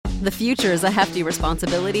The future is a hefty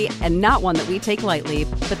responsibility and not one that we take lightly,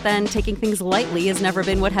 but then taking things lightly has never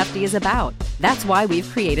been what Hefty is about. That's why we've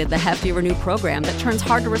created the Hefty Renew program that turns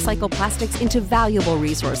hard-to-recycle plastics into valuable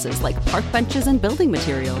resources like park benches and building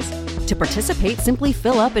materials. To participate, simply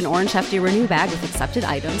fill up an orange Hefty Renew bag with accepted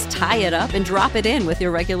items, tie it up, and drop it in with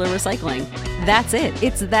your regular recycling. That's it.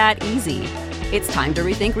 It's that easy. It's time to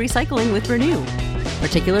rethink recycling with Renew.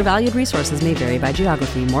 Particular valued resources may vary by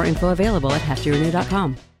geography. More info available at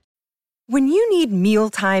heftyrenew.com. When you need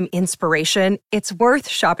mealtime inspiration, it's worth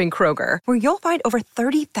shopping Kroger, where you'll find over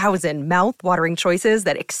 30,000 mouth-watering choices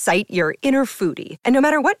that excite your inner foodie. And no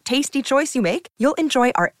matter what tasty choice you make, you'll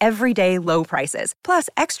enjoy our everyday low prices, plus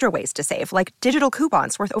extra ways to save, like digital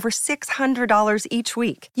coupons worth over $600 each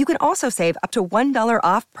week. You can also save up to $1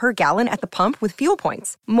 off per gallon at the pump with fuel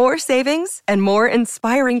points. More savings and more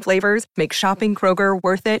inspiring flavors make shopping Kroger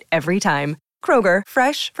worth it every time. Kroger,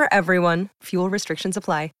 fresh for everyone. Fuel restrictions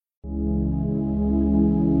apply.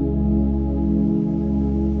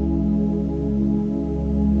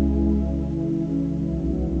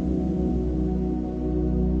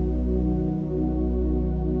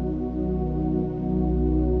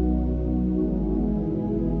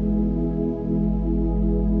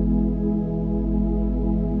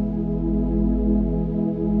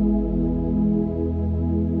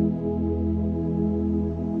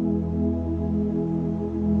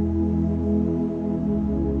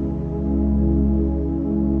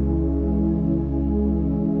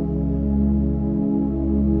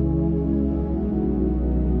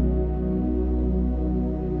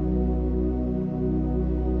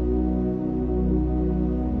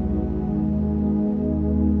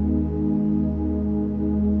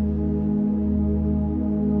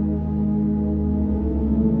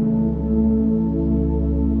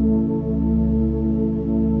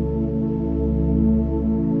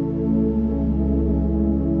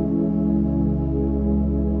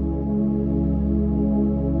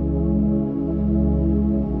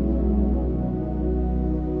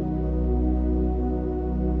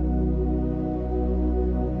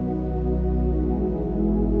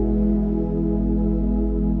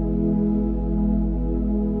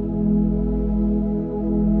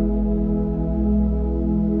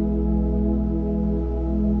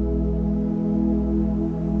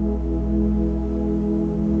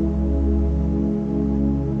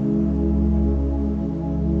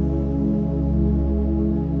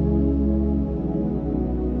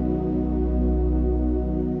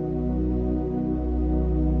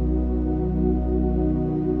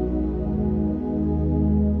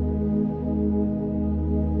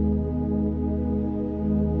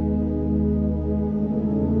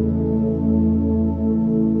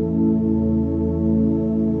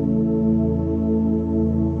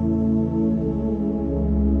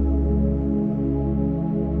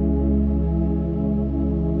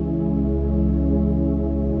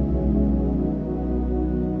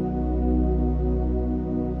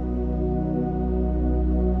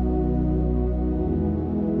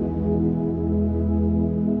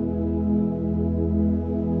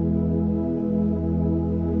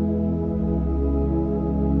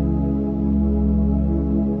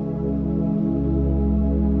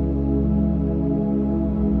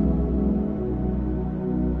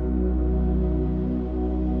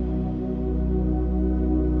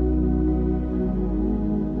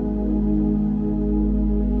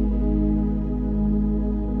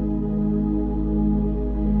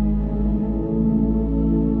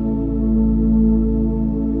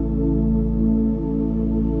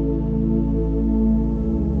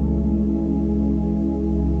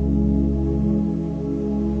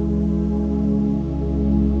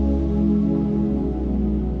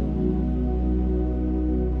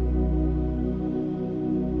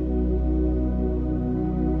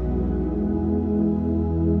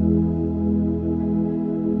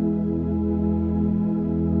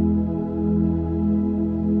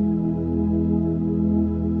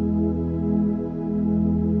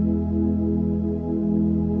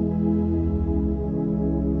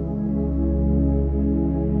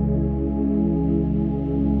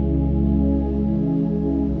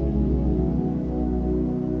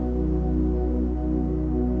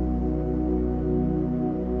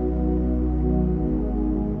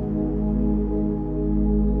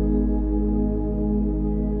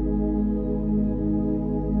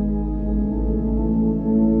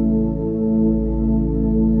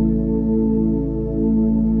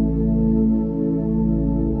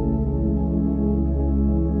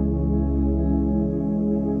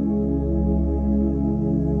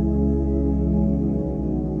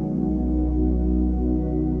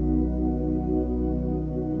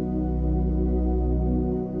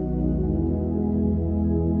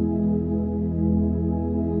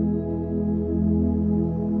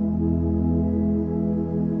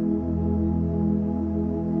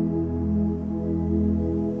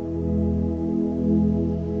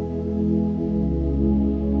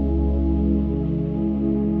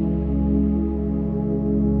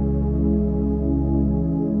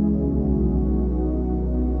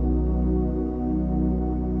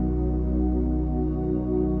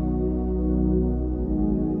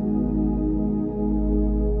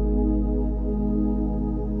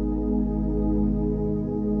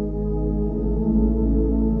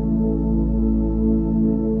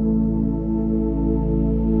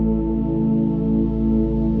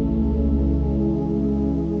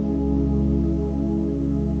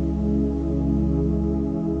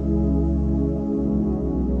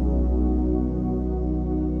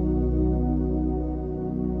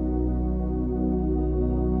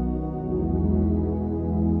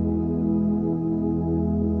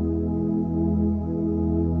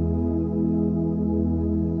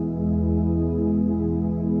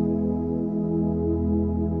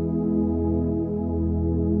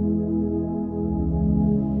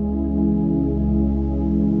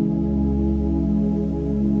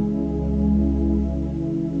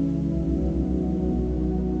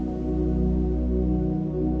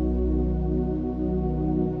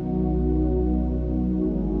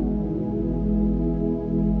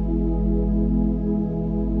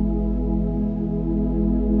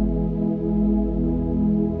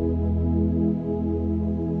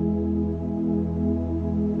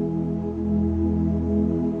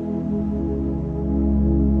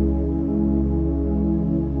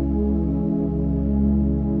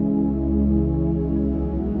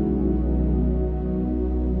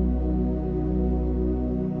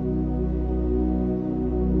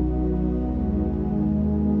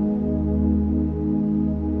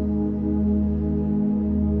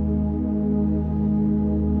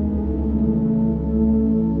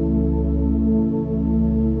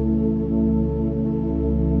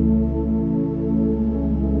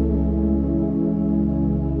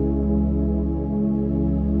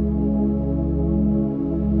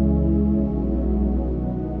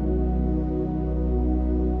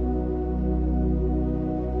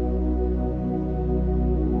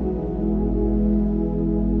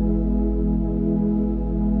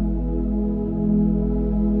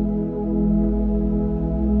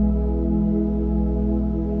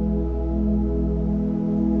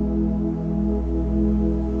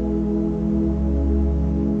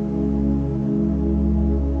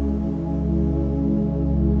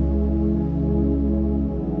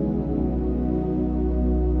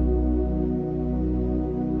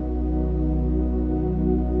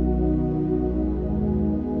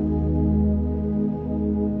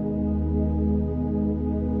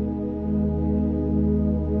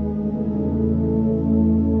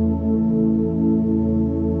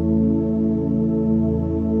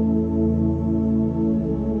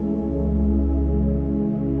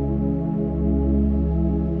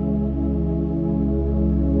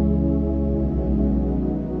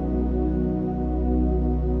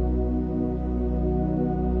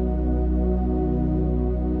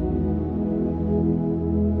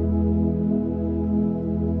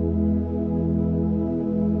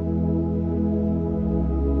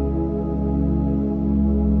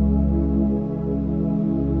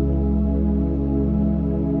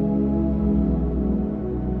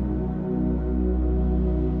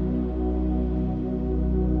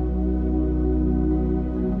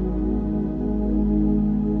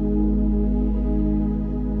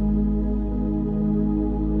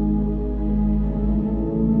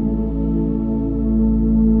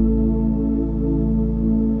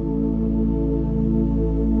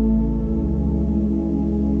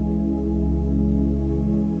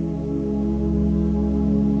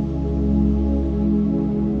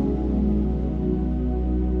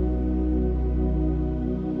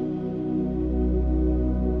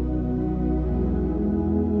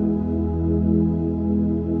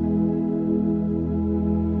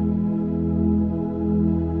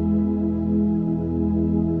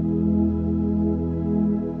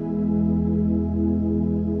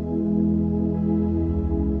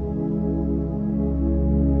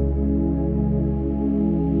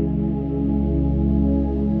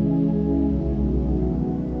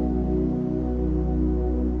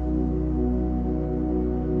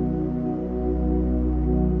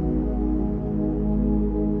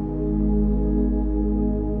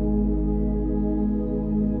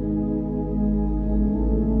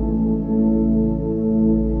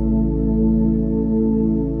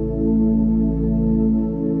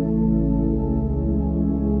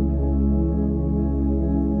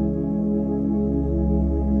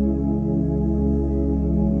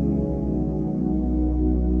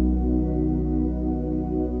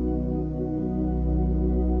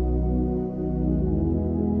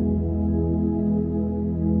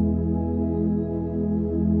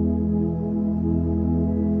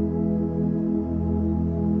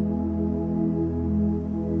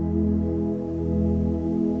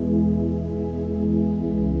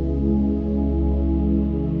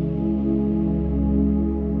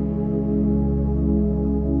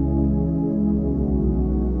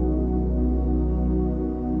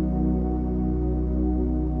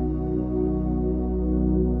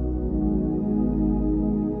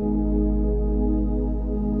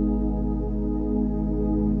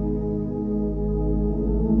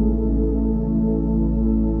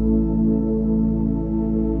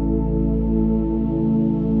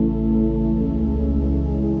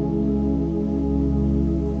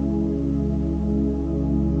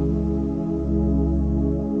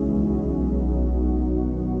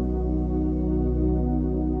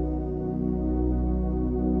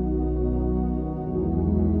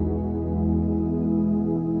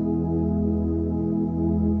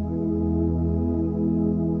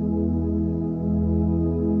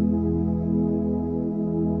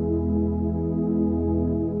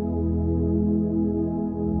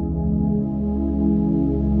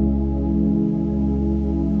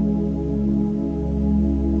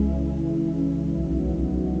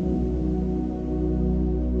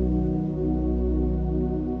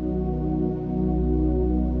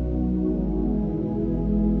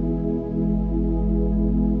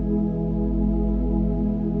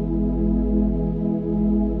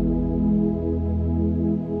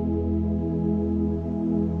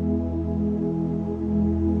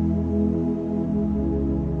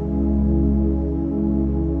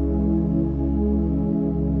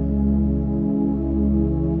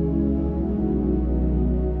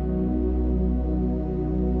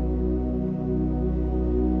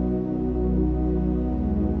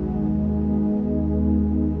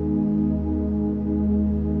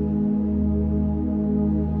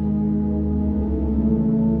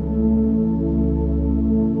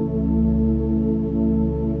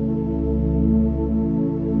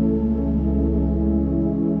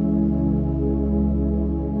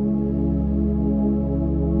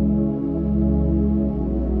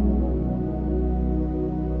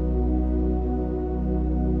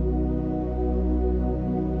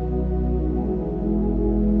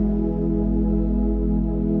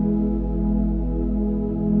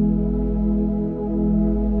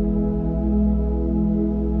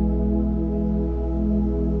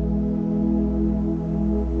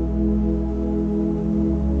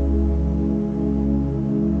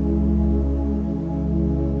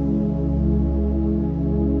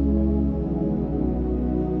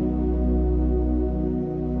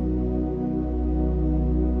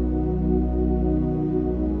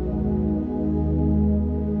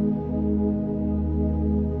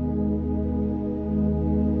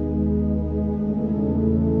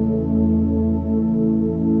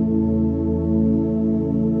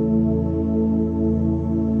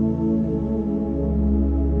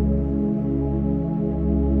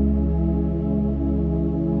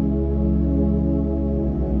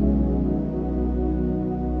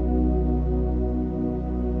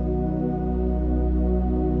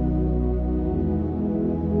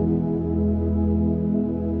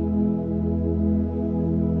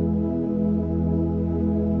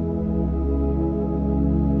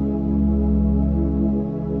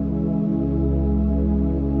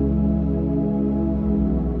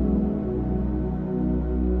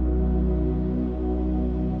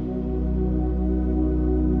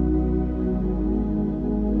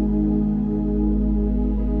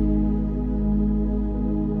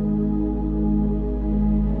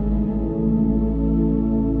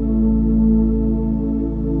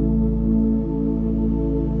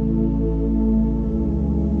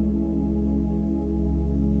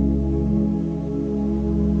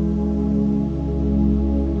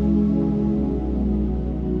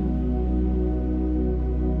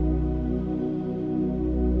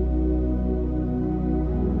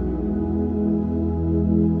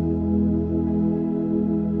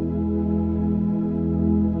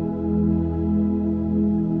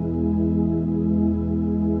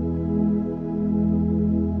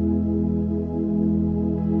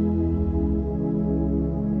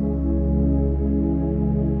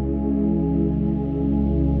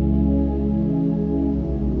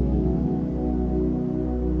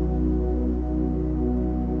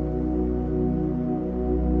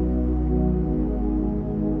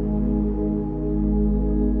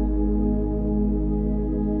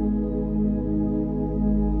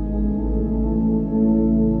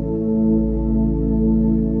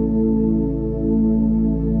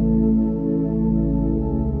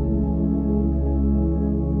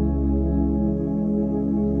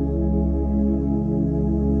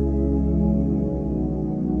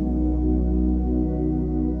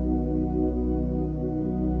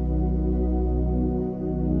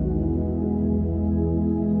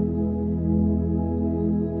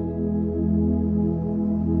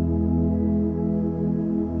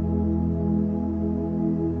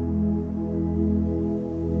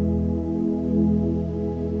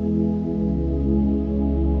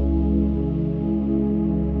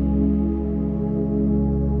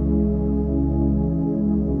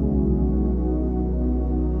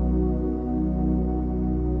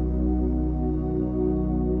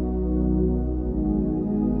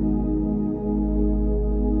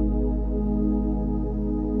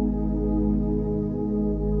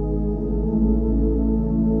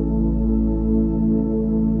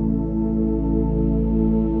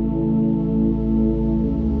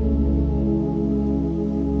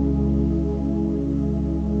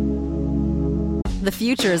 The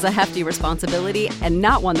future is a hefty responsibility and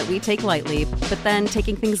not one that we take lightly, but then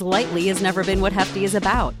taking things lightly has never been what Hefty is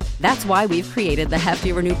about. That's why we've created the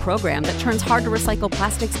Hefty Renew program that turns hard-to-recycle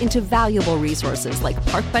plastics into valuable resources like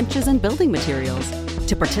park benches and building materials.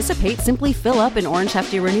 To participate, simply fill up an orange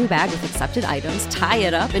Hefty Renew bag with accepted items, tie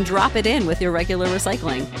it up, and drop it in with your regular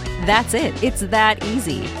recycling. That's it. It's that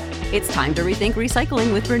easy. It's time to rethink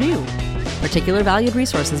recycling with Renew. Particular valued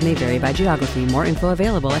resources may vary by geography. More info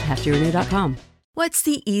available at heftyrenew.com. What's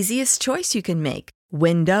the easiest choice you can make?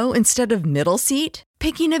 Window instead of middle seat?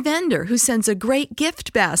 Picking a vendor who sends a great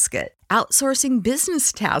gift basket? Outsourcing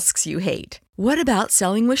business tasks you hate? What about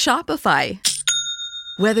selling with Shopify?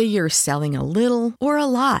 Whether you're selling a little or a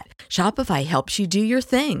lot, Shopify helps you do your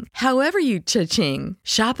thing, however you cha-ching.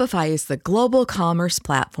 Shopify is the global commerce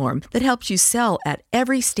platform that helps you sell at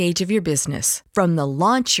every stage of your business. From the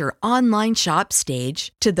launch your online shop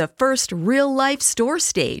stage to the first real-life store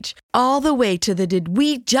stage, all the way to the did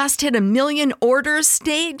we just hit 1 million orders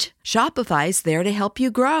stage. Shopify's there to help you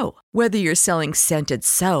grow. Whether you're selling scented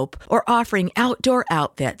soap or offering outdoor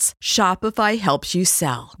outfits, Shopify helps you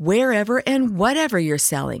sell. Wherever and whatever you're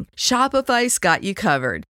selling, Shopify's got you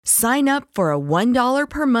covered. Sign up for a $1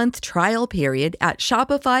 per month trial period at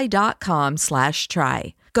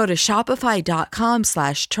shopify.com/try. Go to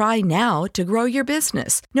shopify.com/try now to grow your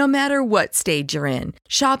business, no matter what stage you're in.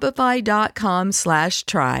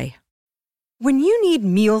 Shopify.com/try. When you need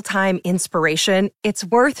mealtime inspiration, it's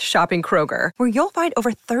worth shopping Kroger, where you'll find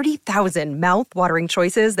over 30,000 mouth-watering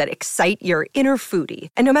choices that excite your inner foodie.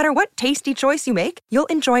 And no matter what tasty choice you make, you'll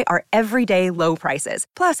enjoy our everyday low prices,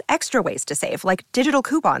 plus extra ways to save, like digital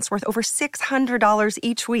coupons worth over $600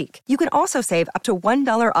 each week. You can also save up to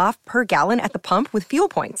 $1 off per gallon at the pump with fuel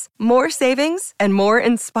points. More savings and more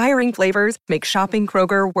inspiring flavors make shopping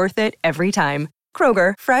Kroger worth it every time.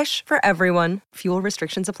 Kroger, fresh for everyone. Fuel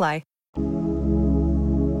restrictions apply.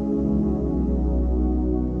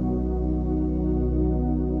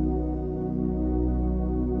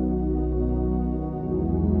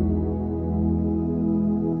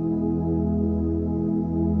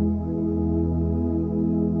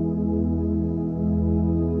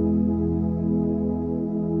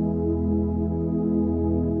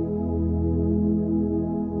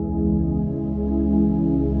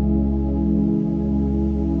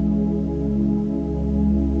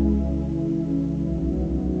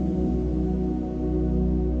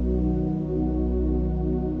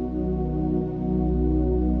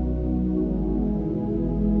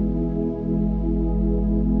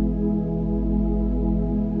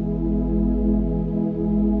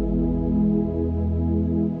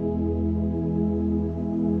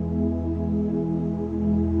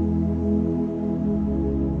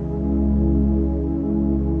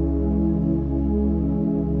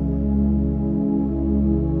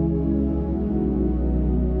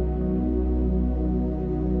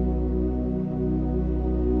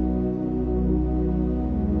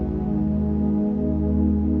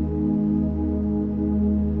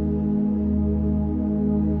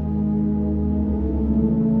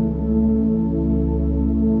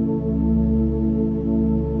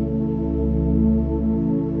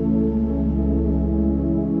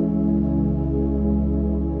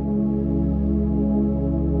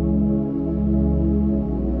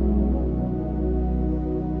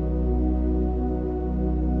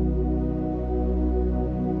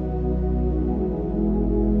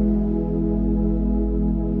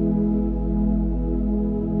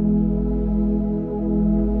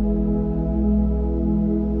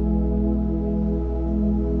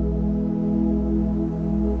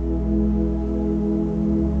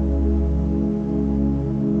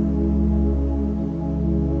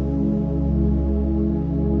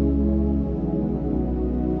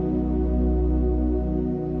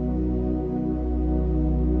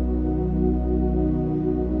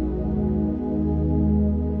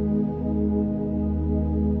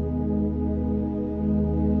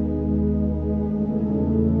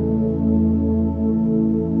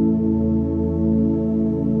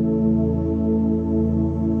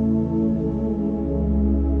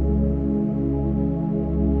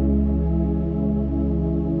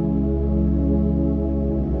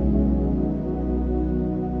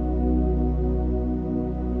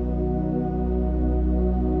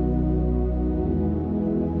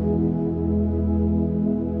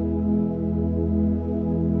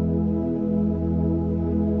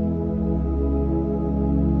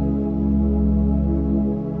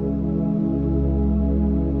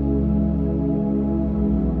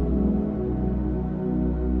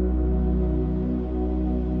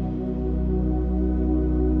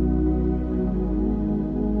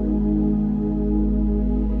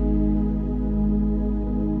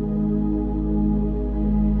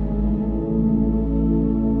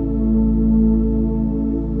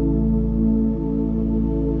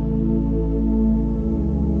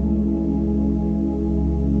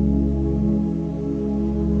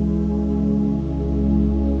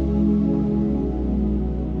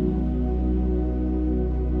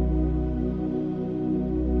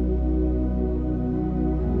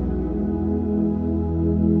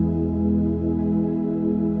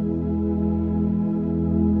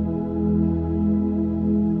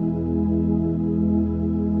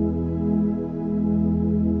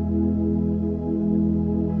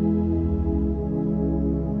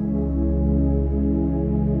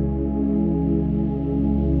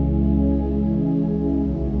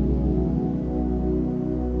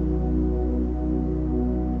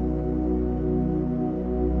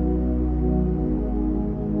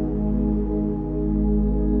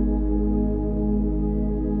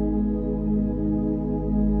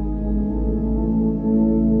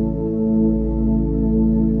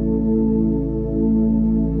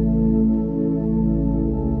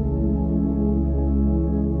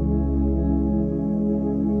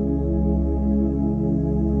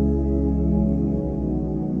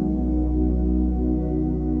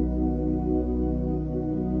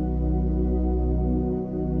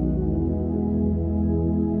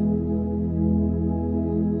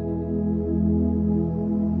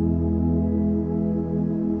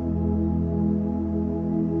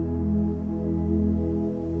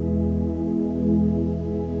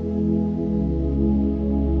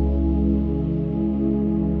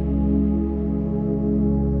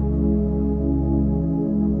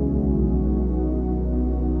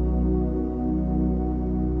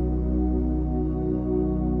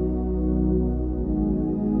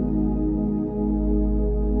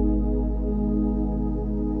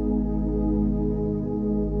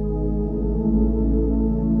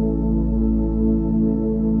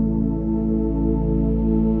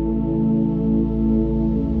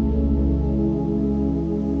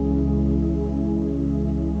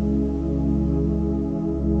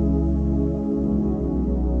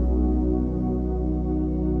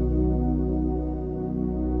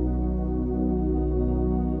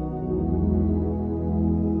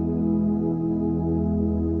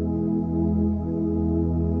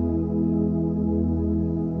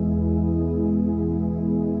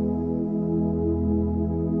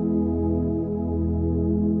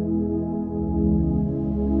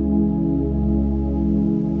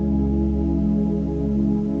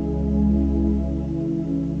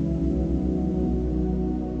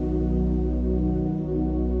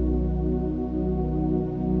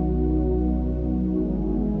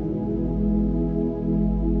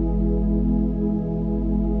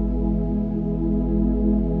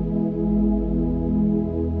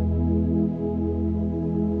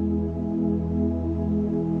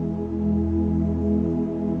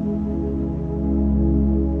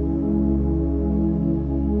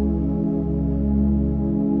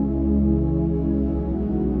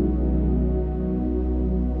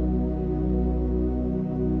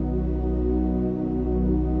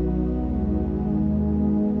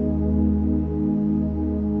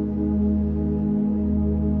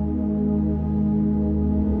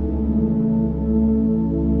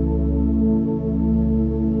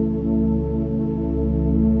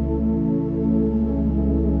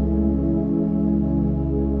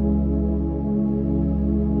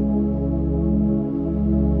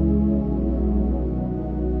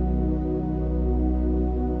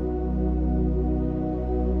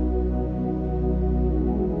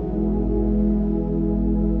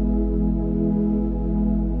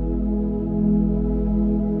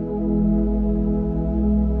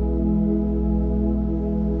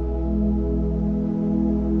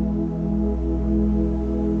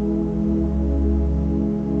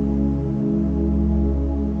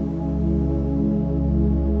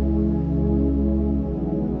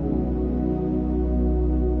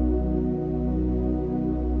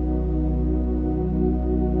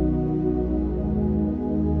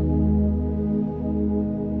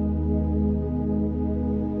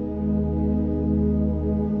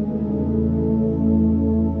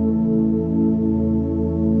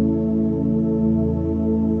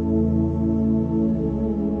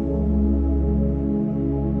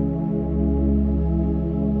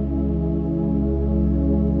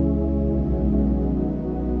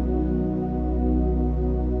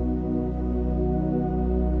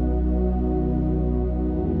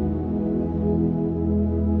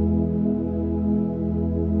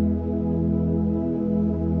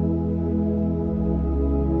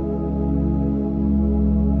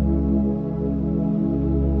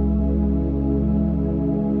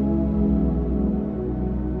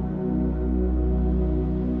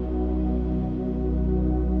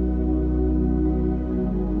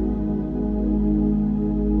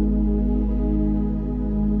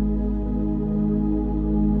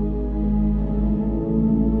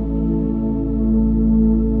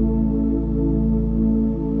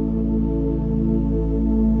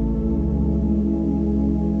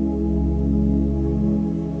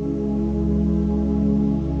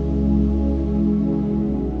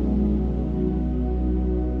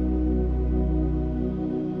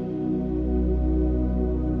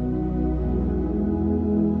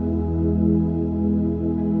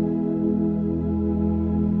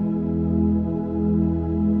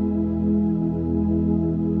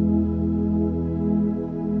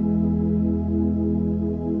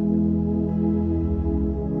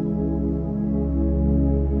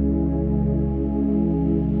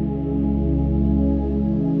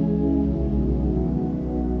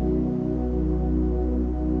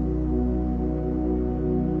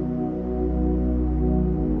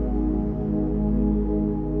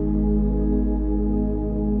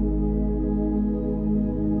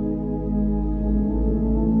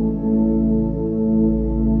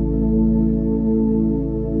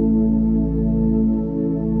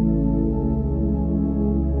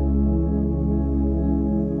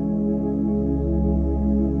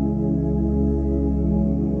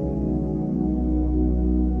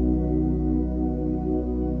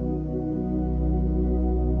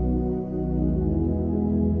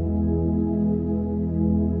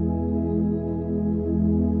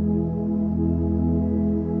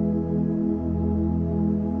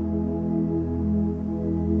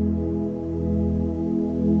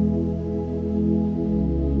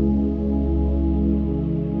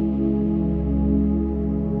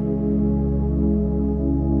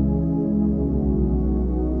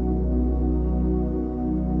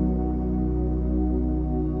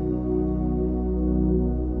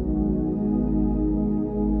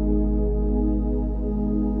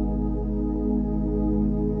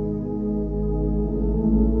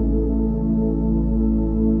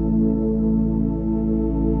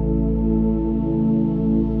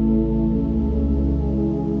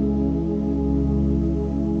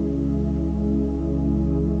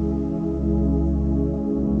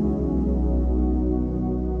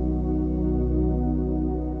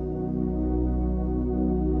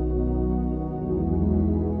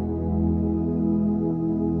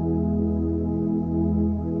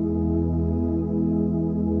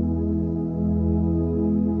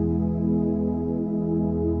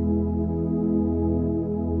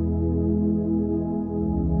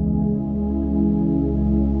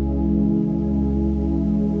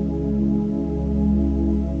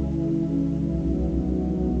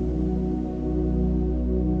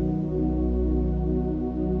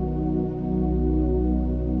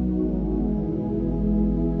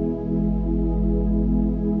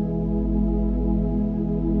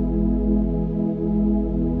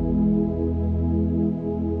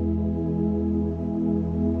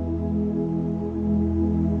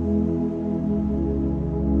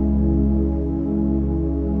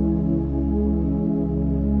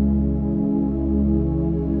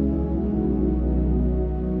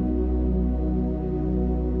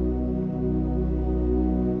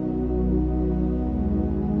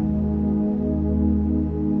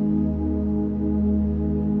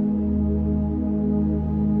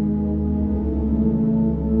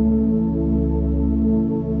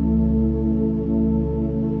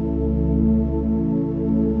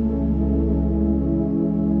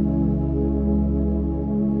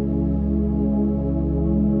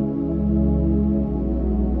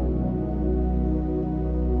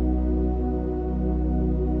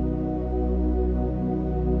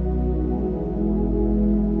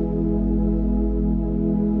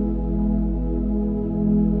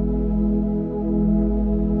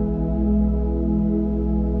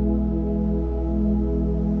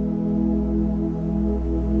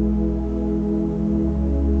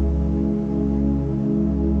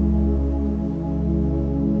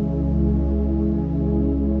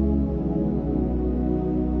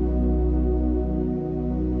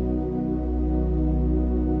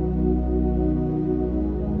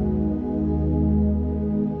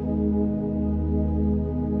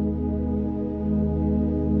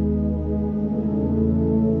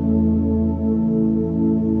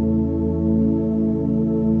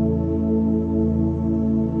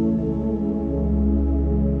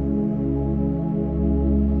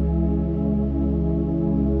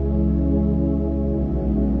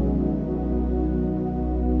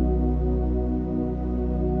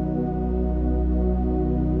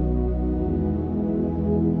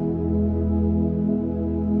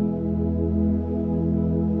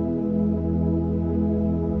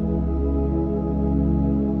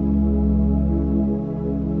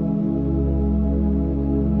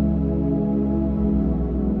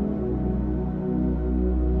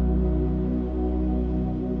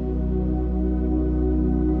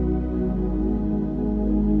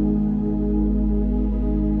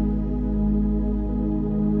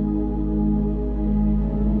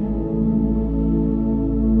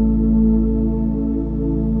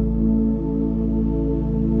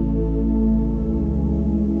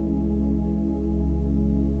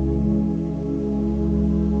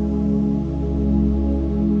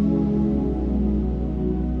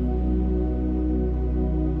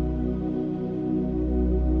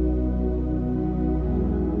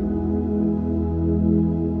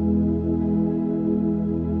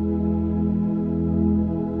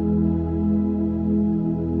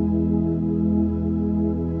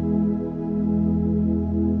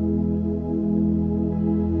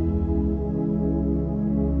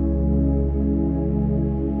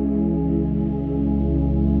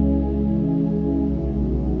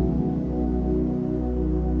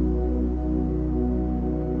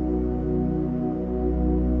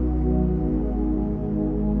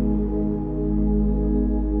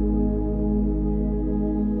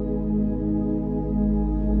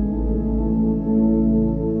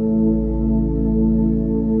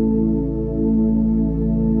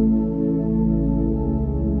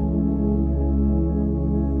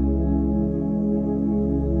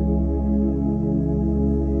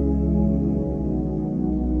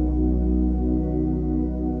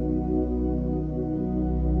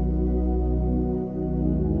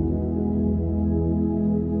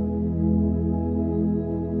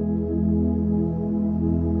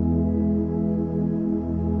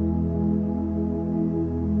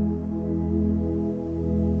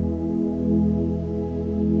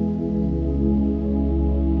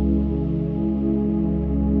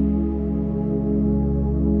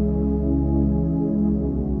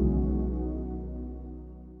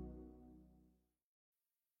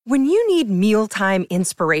 When you need mealtime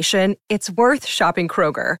inspiration, it's worth shopping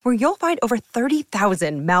Kroger, where you'll find over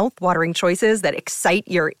 30,000 mouth-watering choices that excite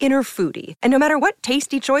your inner foodie. And no matter what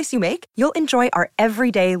tasty choice you make, you'll enjoy our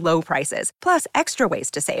everyday low prices, plus extra ways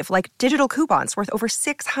to save, like digital coupons worth over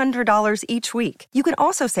 $600 each week. You can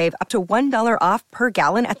also save up to $1 off per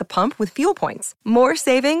gallon at the pump with fuel points. More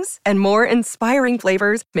savings and more inspiring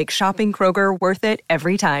flavors make shopping Kroger worth it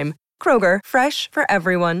every time. Kroger, fresh for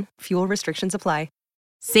everyone. Fuel restrictions apply.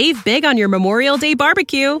 Save big on your Memorial Day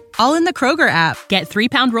barbecue, all in the Kroger app. Get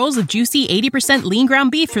 3-pound rolls of juicy 80% lean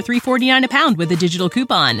ground beef for $3.49 a pound with a digital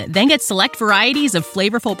coupon. Then get select varieties of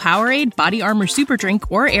flavorful Powerade, Body Armor Super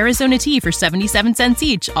Drink, or Arizona tea for 77 cents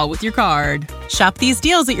each, all with your card. Shop these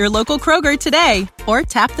deals at your local Kroger today, or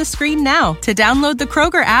tap the screen now to download the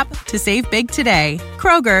Kroger app to save big today.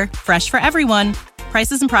 Kroger, fresh for everyone.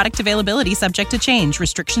 Prices and product availability subject to change.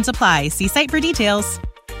 Restrictions apply. See site for details.